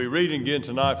We're reading again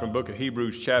tonight from the book of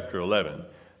Hebrews chapter 11.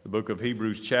 The book of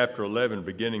Hebrews chapter 11,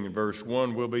 beginning in verse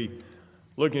 1. We'll be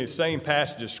looking at the same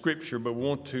passage of Scripture, but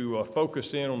want to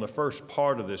focus in on the first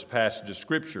part of this passage of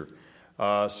Scripture.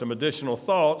 Some additional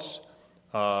thoughts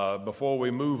before we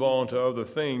move on to other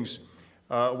things.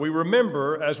 We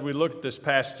remember, as we look at this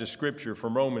passage of Scripture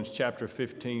from Romans chapter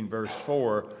 15, verse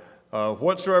 4,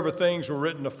 whatsoever things were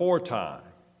written aforetime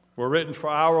were written for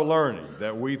our learning,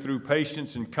 that we through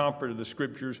patience and comfort of the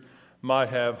Scriptures might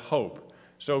have hope.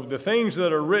 So the things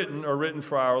that are written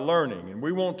for our learning. And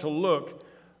we want to look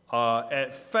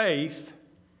at faith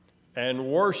and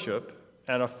worship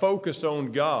and a focus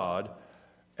on God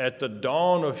at the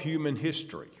dawn of human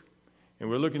history. And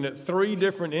we're looking at three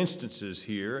different instances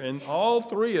here, and all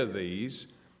three of these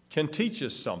can teach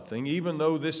us something, even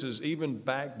though this is even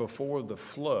back before the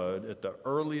flood, at the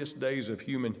earliest days of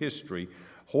human history.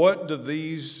 What do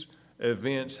these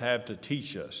events have to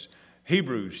teach us?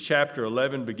 Hebrews chapter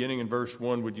 11, beginning in verse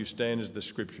 1, would you stand as the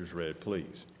Scriptures read,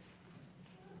 please?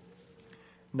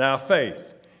 Now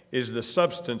faith is the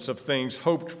substance of things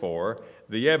hoped for,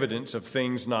 the evidence of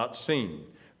things not seen.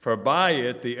 For by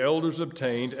it the elders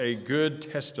obtained a good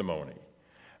testimony.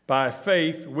 By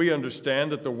faith we understand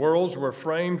that the worlds were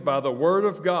framed by the word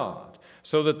of God,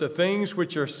 so that the things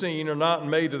which are seen are not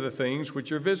made of the things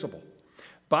which are visible.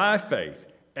 By faith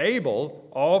Abel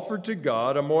offered to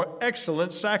God a more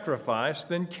excellent sacrifice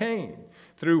than Cain,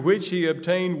 through which he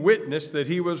obtained witness that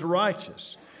he was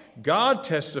righteous, God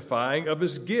testifying of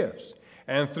his gifts,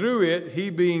 and through it he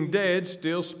being dead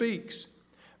still speaks.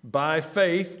 By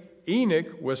faith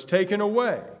Enoch was taken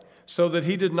away, so that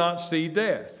he did not see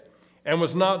death, and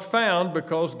was not found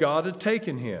because God had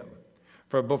taken him.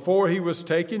 For before he was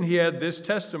taken, he had this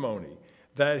testimony,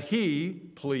 that he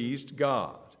pleased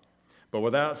God. But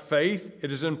without faith,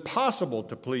 it is impossible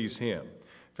to please him.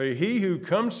 For he who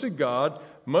comes to God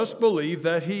must believe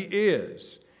that he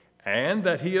is, and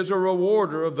that he is a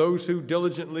rewarder of those who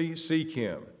diligently seek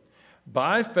him.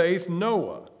 By faith,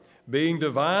 Noah, being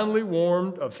divinely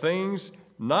warned of things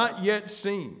not yet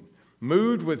seen,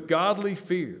 moved with godly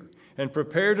fear, and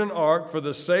prepared an ark for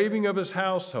the saving of his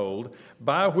household,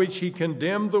 by which he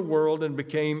condemned the world and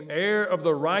became heir of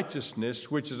the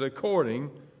righteousness which is according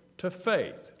to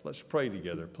faith. Let's pray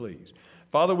together, please.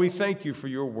 Father, we thank you for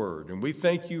your word, and we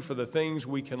thank you for the things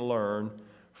we can learn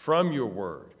from your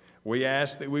word. We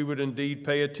ask that we would indeed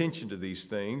pay attention to these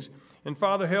things, and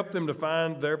Father, help them to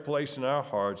find their place in our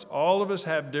hearts. All of us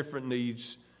have different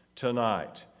needs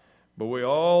tonight, but we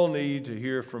all need to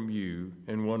hear from you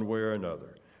in one way or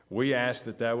another. We ask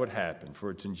that that would happen, for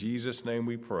it's in Jesus' name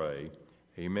we pray.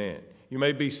 Amen. You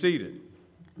may be seated.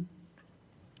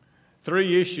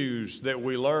 Three issues that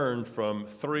we learned from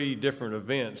three different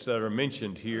events that are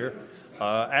mentioned here.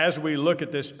 As we look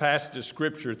at this passage of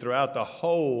Scripture throughout the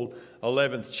whole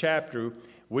 11th chapter,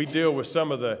 we deal with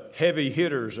some of the heavy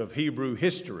hitters of Hebrew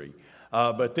history.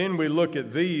 But then we look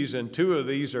at these, and two of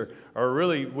these are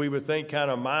really, we would think,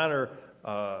 kind of minor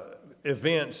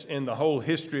events in the whole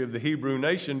history of the Hebrew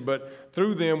nation. But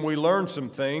through them, we learned some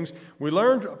things. We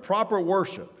learned proper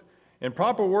worship. And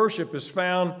proper worship is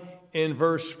found in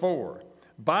verse 4.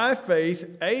 By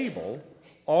faith, Abel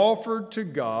offered to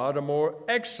God a more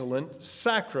excellent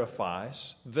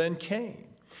sacrifice than Cain.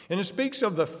 And it speaks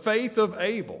of the faith of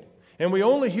Abel. And we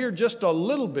only hear just a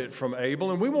little bit from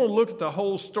Abel, and we won't look at the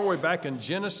whole story back in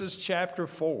Genesis chapter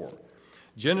 4.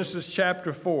 Genesis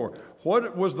chapter 4.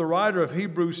 What was the writer of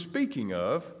Hebrews speaking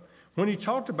of when he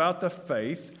talked about the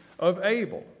faith of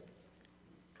Abel?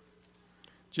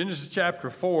 Genesis chapter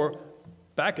 4,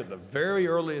 back at the very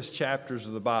earliest chapters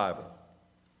of the Bible,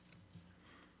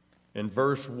 in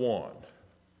verse 1.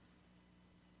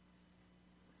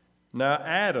 Now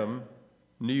Adam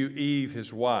knew Eve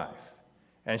his wife,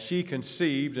 and she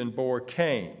conceived and bore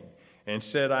Cain, and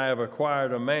said, I have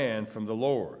acquired a man from the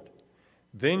Lord.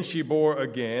 Then she bore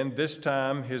again, this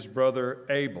time his brother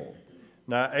Abel.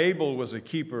 Now Abel was a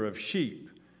keeper of sheep,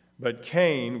 but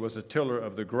Cain was a tiller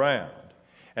of the ground.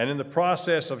 And in the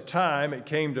process of time it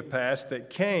came to pass that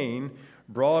Cain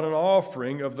brought an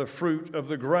offering of the fruit of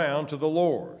the ground to the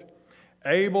Lord.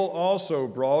 Abel also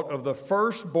brought of the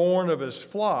firstborn of his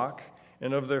flock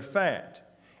and of their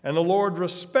fat. And the Lord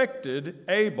respected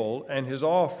Abel and his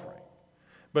offering.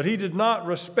 But he did not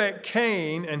respect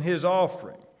Cain and his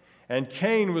offering. And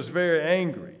Cain was very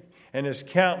angry, and his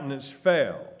countenance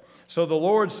fell. So the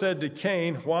Lord said to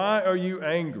Cain, Why are you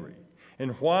angry?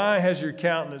 And why has your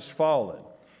countenance fallen?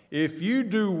 If you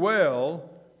do well,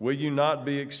 will you not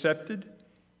be accepted?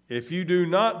 If you do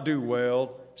not do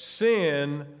well,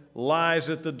 sin lies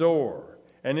at the door,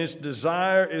 and its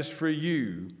desire is for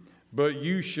you, but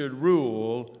you should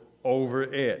rule over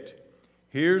it.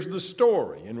 Here's the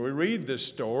story, and we read this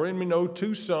story, and we know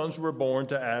 2 sons were born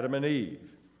to Adam and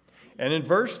Eve. And in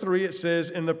verse 3 it says,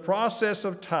 in the process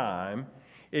of time,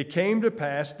 it came to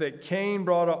pass that Cain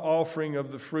brought an offering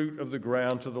of the fruit of the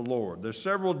ground to the Lord. There's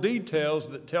several details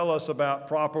that tell us about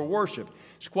proper worship.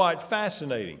 It's quite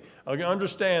fascinating.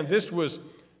 Understand, this was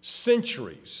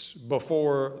centuries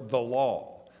before the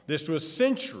law. This was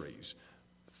centuries,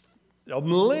 a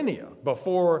millennia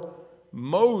before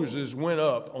Moses went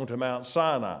up onto Mount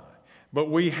Sinai. But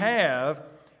we have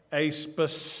a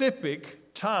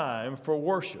specific time for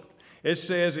worship. It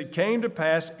says it came to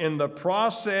pass in the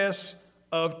process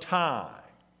of time.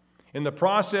 In the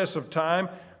process of time,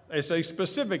 it's a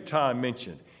specific time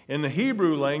mentioned. In the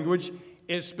Hebrew language,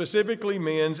 it specifically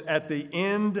means at the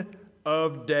end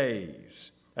of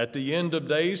days. At the end of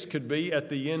days could be at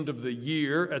the end of the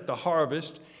year, at the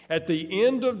harvest. At the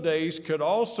end of days could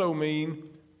also mean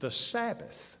the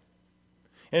Sabbath.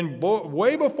 And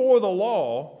way before the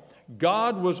law,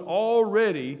 God was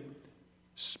already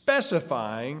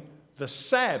specifying the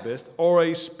Sabbath or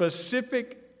a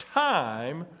specific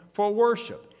time for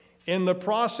worship. In the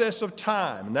process of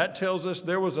time, and that tells us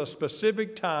there was a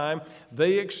specific time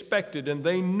they expected and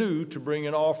they knew to bring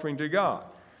an offering to God.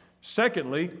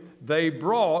 Secondly, they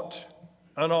brought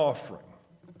an offering.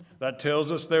 That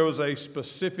tells us there was a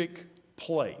specific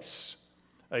place,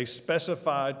 a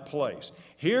specified place.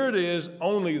 Here it is,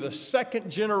 only the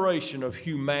second generation of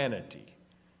humanity.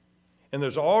 And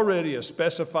there's already a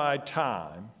specified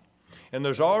time, and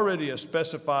there's already a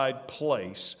specified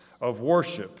place of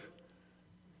worship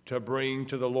to bring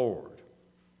to the Lord.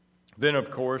 Then, of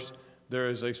course, there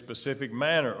is a specific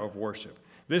manner of worship.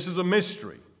 This is a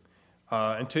mystery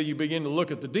until you begin to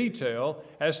look at the detail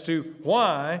as to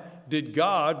why did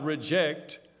God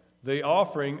reject the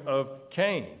offering of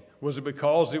Cain. Was it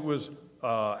because it was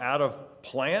out of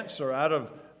plants or out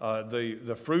of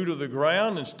the fruit of the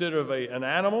ground instead of an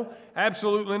animal?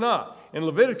 Absolutely not. In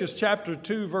Leviticus chapter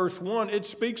 2, verse 1, it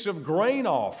speaks of grain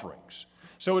offerings.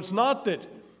 So it's not that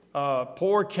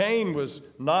poor Cain was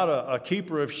not a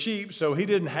keeper of sheep, so he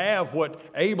didn't have what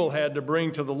Abel had to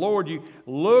bring to the Lord. You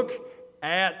look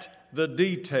at the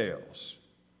details.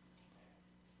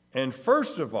 And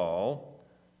first of all,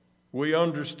 we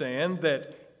understand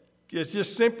that it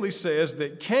just simply says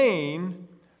that Cain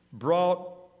brought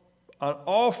an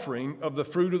offering of the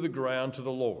fruit of the ground to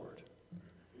the Lord.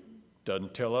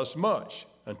 Doesn't tell us much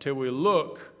until we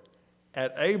look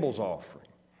at Abel's offering.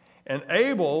 And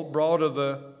Abel brought of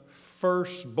the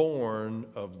firstborn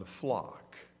of the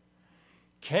flock.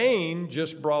 Cain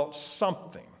just brought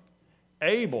something.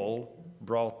 Abel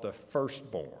brought the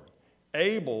firstborn.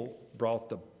 Abel brought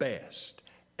the best.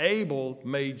 Abel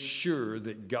made sure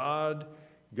that God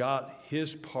got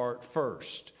his part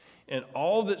first. And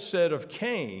all that's said of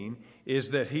Cain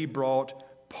is that he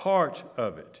brought part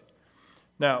of it.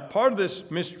 Now, part of this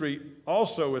mystery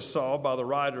also is solved by the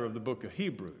writer of the book of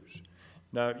Hebrews.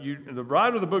 Now, the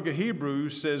writer of the book of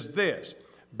Hebrews says this: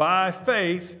 by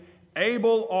faith,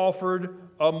 Abel offered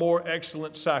a more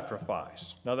excellent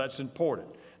sacrifice. Now, that's important.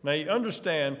 Now, you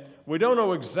understand, we don't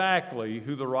know exactly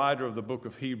who the writer of the book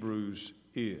of Hebrews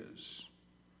is.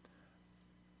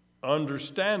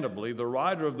 Understandably, the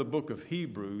writer of the book of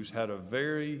Hebrews had a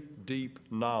very deep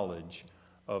knowledge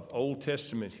of Old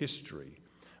Testament history.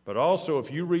 But also, if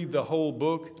you read the whole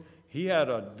book, he had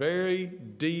a very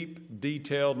deep,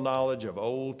 detailed knowledge of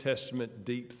Old Testament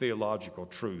deep theological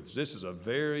truths. This is a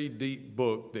very deep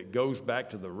book that goes back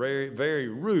to the very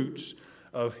roots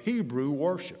of Hebrew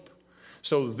worship.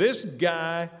 So this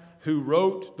guy who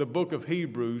wrote the book of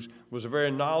Hebrews was a very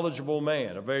knowledgeable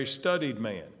man, a very studied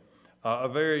man, a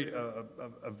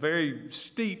very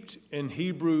steeped in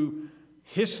Hebrew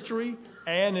history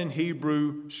and in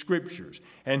Hebrew scriptures.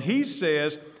 And he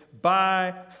says,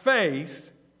 by faith,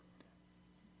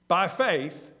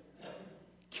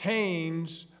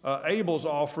 Abel's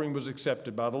offering was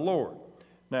accepted by the Lord.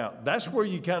 Now, that's where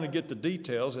you kind of get the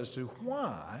details as to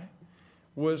why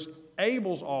was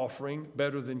Abel's offering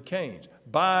better than Cain's.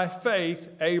 By faith,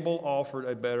 Abel offered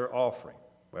a better offering.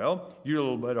 Well, you do a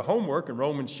little bit of homework. In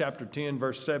Romans chapter 10,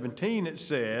 verse 17, it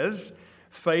says,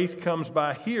 faith comes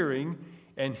by hearing,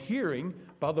 and hearing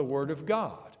by the word of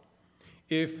God.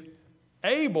 If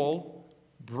Abel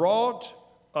brought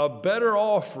a better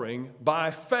offering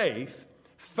by faith,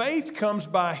 faith comes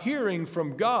by hearing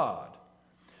from God.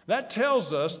 That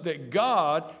tells us that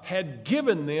God had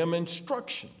given them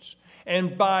instructions.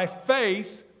 And by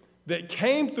faith that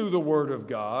came through the word of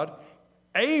God,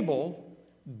 Abel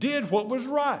did what was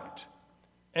right.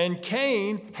 And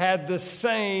Cain had the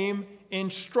same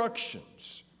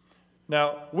instructions.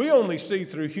 Now, we only see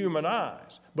through human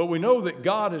eyes, but we know that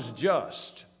God is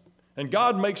just, and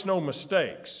God makes no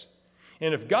mistakes.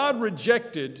 And if God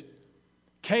rejected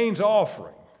Cain's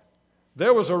offering,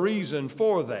 there was a reason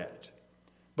for that.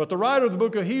 But the writer of the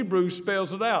book of Hebrews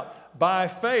spells it out. By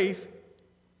faith,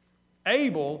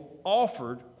 Abel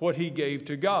offered what he gave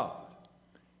to God.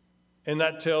 And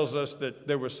that tells us that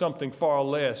there was something far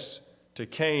less to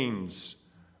Cain's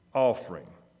offering.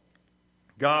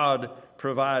 God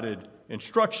provided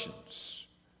instructions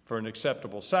for an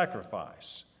acceptable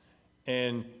sacrifice.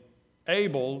 And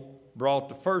Abel brought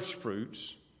the first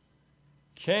fruits.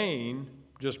 Cain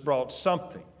just brought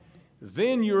something.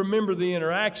 Then you remember the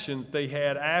interaction they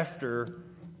had after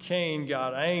Cain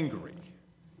got angry.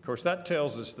 Of course, that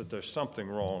tells us that there's something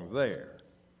wrong there.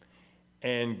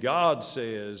 And God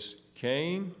says,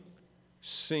 Cain,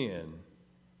 sin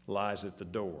lies at the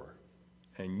door,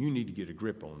 and you need to get a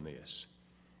grip on this.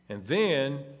 And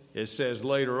then it says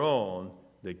later on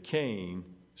that Cain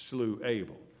slew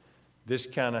Abel. This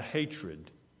kind of hatred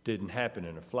didn't happen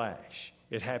in a flash.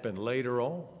 It happened later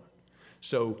on.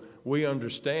 So we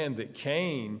understand that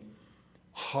Cain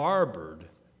harbored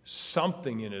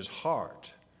something in his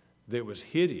heart that was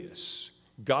hideous.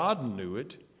 God knew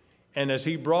it. And as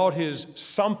he brought his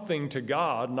something to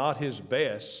God, not his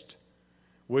best,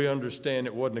 we understand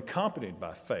it wasn't accompanied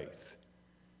by faith.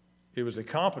 It was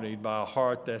accompanied by a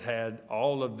heart that had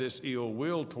all of this ill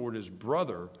will toward his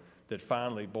brother that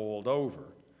finally boiled over.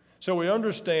 So we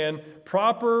understand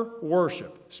proper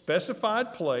worship,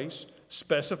 specified place,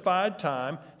 specified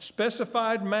time,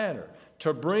 specified manner,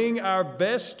 to bring our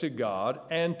best to God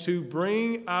and to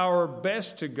bring our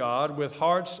best to God with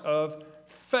hearts of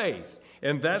faith.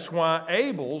 And that's why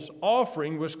Abel's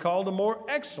offering was called a more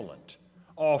excellent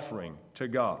offering to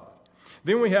God.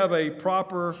 Then we have a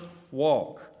proper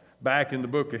walk. Back in the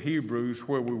book of Hebrews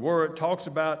where we were, it talks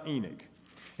about Enoch.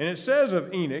 And it says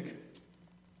of Enoch,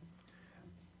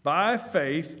 by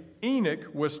faith Enoch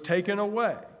was taken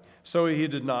away, so he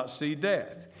did not see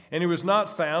death. And he was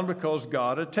not found because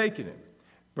God had taken him.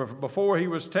 But before he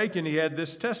was taken, he had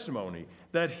this testimony,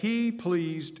 that he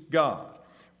pleased God.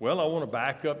 Well, I want to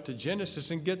back up to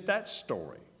Genesis and get that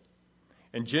story.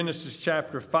 In Genesis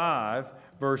chapter 5,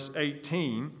 verse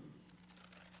 18,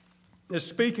 is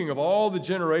speaking of all the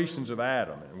generations of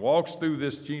Adam and walks through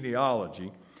this genealogy.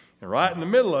 And right in the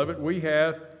middle of it, we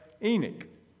have Enoch.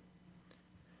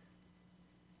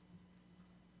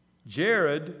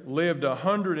 Jared lived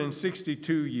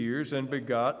 162 years and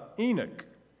begot Enoch.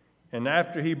 And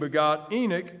after he begot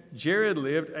Enoch, Jared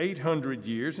lived 800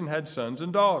 years and had sons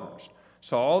and daughters.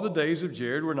 So all the days of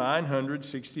Jared were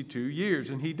 962 years,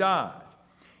 and he died.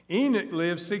 Enoch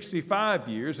lived 65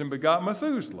 years and begot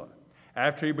Methuselah.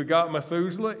 After he begot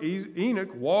Methuselah,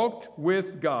 Enoch walked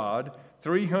with God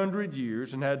 300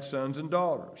 years and had sons and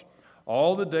daughters.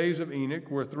 All the days of Enoch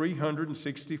were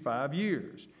 365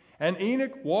 years. And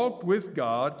Enoch walked with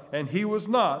God, and he was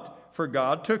not, for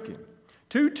God took him.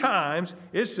 2 times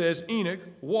it says Enoch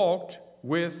walked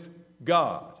with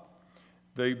God.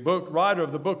 The writer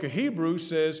of the book of Hebrews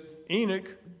says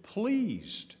Enoch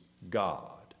pleased God.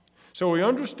 So we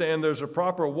understand there's a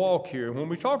proper walk here. When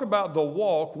we talk about the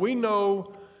walk, we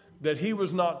know that he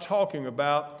was not talking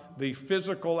about the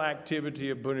physical activity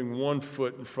of putting one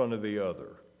foot in front of the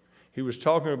other. He was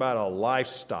talking about a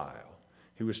lifestyle.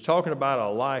 He was talking about a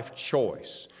life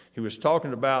choice. He was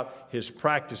talking about his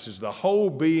practices, the whole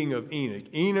being of Enoch.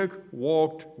 Enoch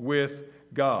walked with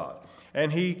God,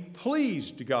 and he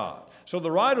pleased God. So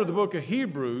the writer of the book of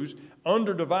Hebrews,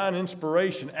 under divine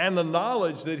inspiration and the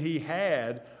knowledge that he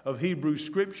had of Hebrew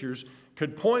scriptures,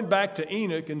 could point back to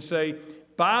Enoch and say,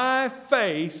 by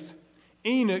faith,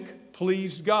 Enoch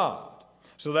pleased God.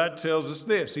 So that tells us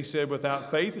this. He said,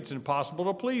 without faith, it's impossible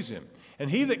to please him. And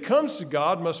he that comes to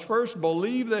God must first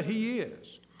believe that he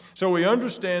is. So we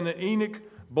understand that Enoch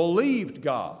believed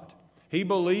God. He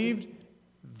believed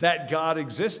that God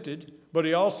existed, but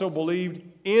he also believed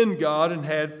in God and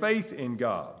had faith in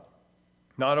God.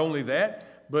 Not only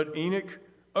that, but Enoch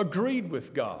agreed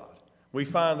with God. We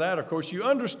find that, of course, you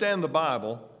understand the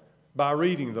Bible by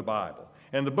reading the Bible.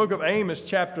 In the book of Amos,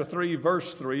 chapter 3,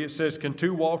 verse 3, it says, can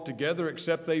 2 walk together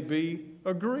except they be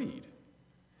agreed?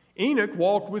 Enoch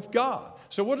walked with God.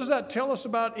 So what does that tell us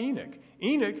about Enoch?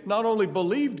 Enoch not only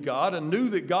believed God and knew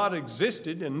that God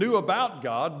existed and knew about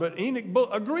God, but Enoch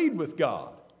agreed with God.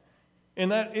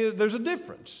 And there's a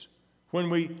difference when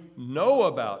we know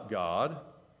about God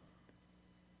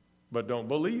but don't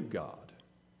believe God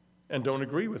and don't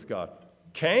agree with God.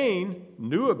 Cain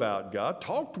knew about God,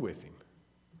 talked with him.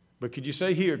 But could you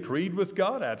say he agreed with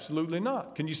God? Absolutely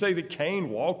not. Can you say that Cain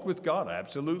walked with God?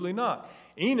 Absolutely not.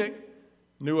 Enoch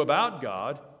knew about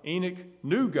God. Enoch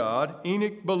knew God.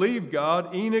 Enoch believed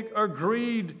God. Enoch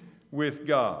agreed with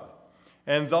God.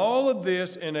 And all of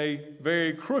this in a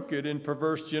very crooked and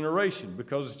perverse generation,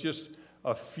 because it's just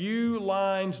a few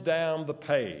lines down the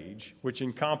page, which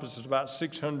encompasses about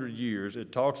 600 years.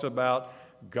 It talks about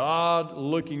God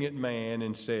looking at man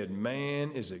and said,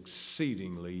 man is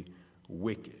exceedingly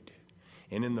wicked.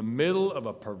 And in the middle of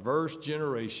a perverse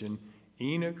generation,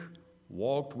 Enoch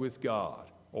walked with God.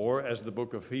 Or as the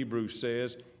book of Hebrews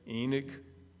says, Enoch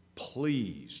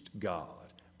pleased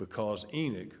God, because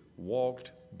Enoch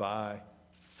walked by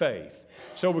faith.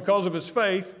 So because of his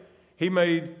faith, he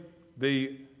made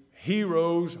the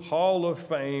Heroes Hall of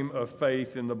Fame of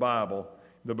faith in the Bible,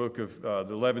 the book of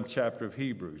the 11th chapter of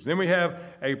Hebrews. Then we have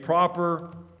a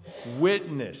proper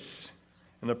witness.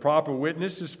 And the proper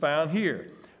witness is found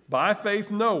here. By faith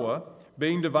Noah,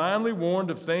 being divinely warned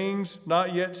of things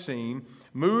not yet seen,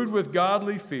 moved with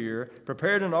godly fear,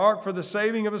 prepared an ark for the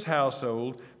saving of his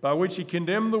household, by which he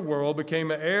condemned the world, became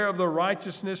an heir of the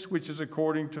righteousness which is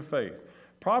according to faith.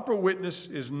 Proper witness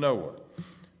is Noah.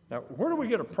 Now, where do we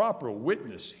get a proper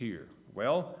witness here?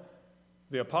 Well,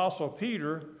 the Apostle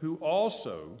Peter, who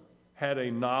also had a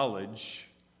knowledge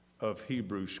of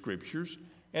Hebrew scriptures,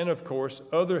 and of course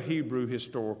other Hebrew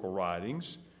historical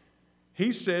writings,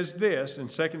 he says this in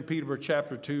 2 Peter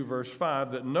chapter 2, verse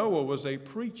 5, that Noah was a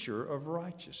preacher of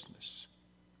righteousness.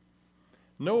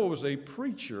 Noah was a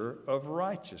preacher of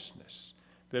righteousness.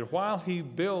 That while he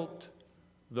built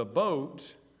the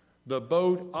boat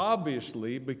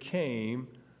obviously became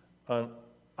an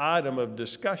item of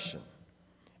discussion.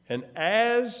 And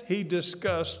as he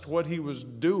discussed what he was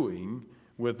doing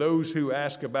with those who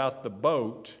asked about the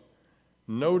boat,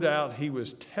 no doubt he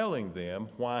was telling them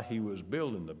why he was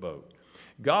building the boat.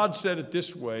 God said it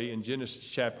this way in Genesis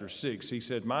chapter 6. He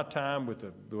said, my time with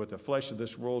the flesh of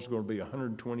this world is going to be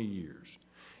 120 years.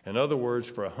 In other words,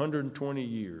 for 120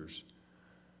 years,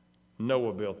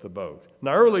 Noah built the boat.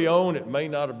 Now, early on, it may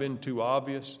not have been too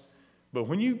obvious, but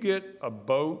when you get a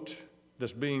boat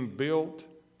that's being built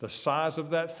the size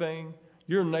of that thing,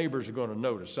 your neighbors are going to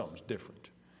notice something's different.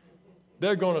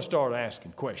 They're going to start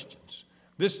asking questions.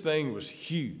 This thing was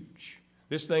huge.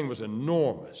 This thing was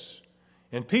enormous.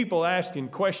 And people asking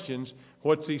questions,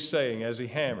 what's he saying as he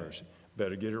hammers?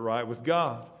 Better get it right with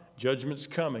God. Judgment's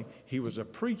coming. He was a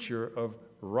preacher of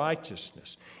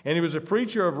righteousness. And he was a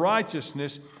preacher of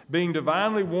righteousness, being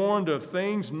divinely warned of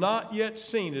things not yet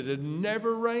seen. It had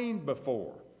never rained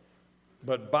before.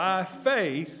 But by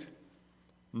faith,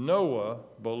 Noah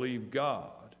believed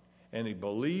God. And he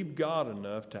believed God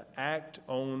enough to act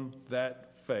on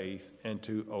that faith and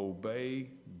to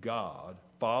obey God,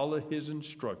 follow his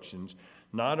instructions,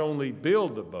 not only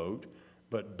build the boat,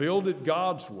 but build it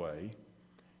God's way.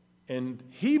 And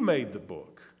he made the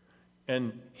book.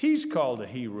 And he's called a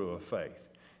hero of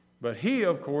faith. But he,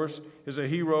 of course, is a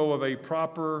hero of a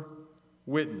proper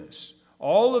witness.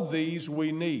 All of these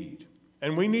we need.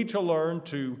 And we need to learn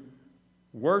to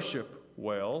worship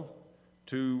well,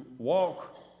 to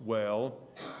walk well,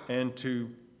 and to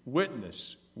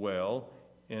witness well.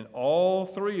 And all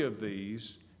three of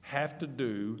these have to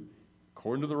do,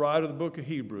 according to the writer of the book of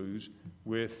Hebrews,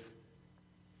 with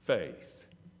faith.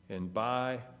 And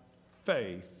by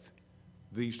faith,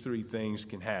 these three things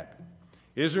can happen.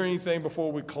 Is there anything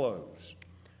before we close?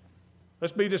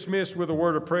 Let's be dismissed with a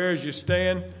word of prayer as you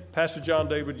stand. Pastor John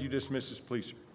David, you dismiss us, please, sir.